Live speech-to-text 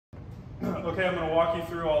Okay, I'm going to walk you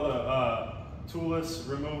through all the toolless,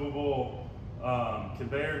 removable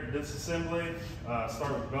conveyor disassembly.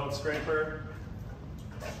 Start with belt scraper,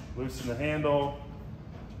 loosen the handle,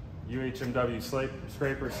 UHMW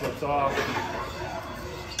scraper slips off,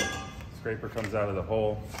 scraper comes out of the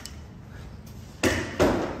hole.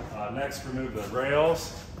 Next, remove the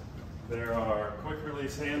rails. There are quick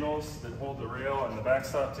release handles that hold the rail and the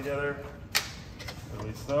backstop together.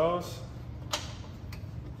 Release those.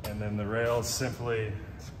 And then the rails simply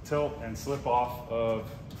tilt and slip off of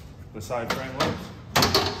the side frame loops.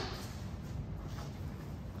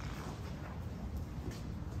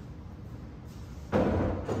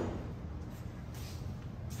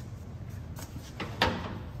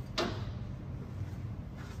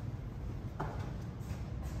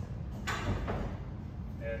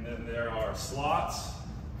 And then there are slots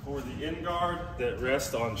for the end guard that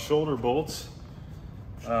rest on shoulder bolts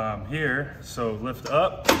here. So lift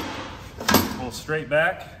up, pull straight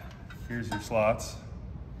back. Here's your slots.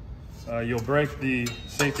 You'll break the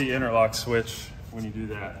safety interlock switch when you do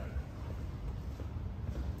that.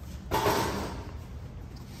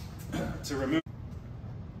 To remove.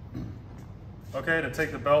 Okay, to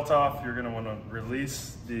take the belt off, you're going to want to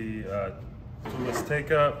release the toolless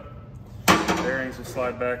take-up. Bearings will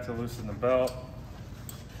slide back to loosen the belt.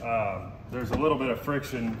 There's a little bit of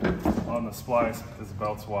friction on the splice because the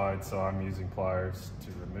belt's wide, so I'm using pliers to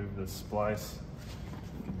remove this splice.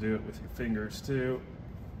 You can do it with your fingers too.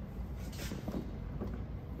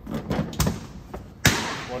 Once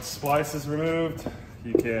the splice is removed,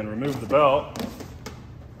 you can remove the belt.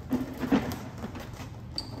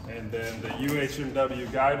 And then the UHMW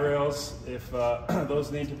guide rails, if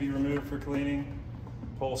those need to be removed for cleaning,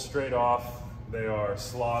 pull straight off. They are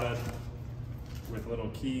slotted with little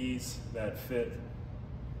keys that fit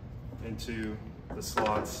into the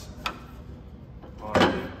slots on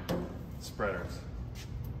the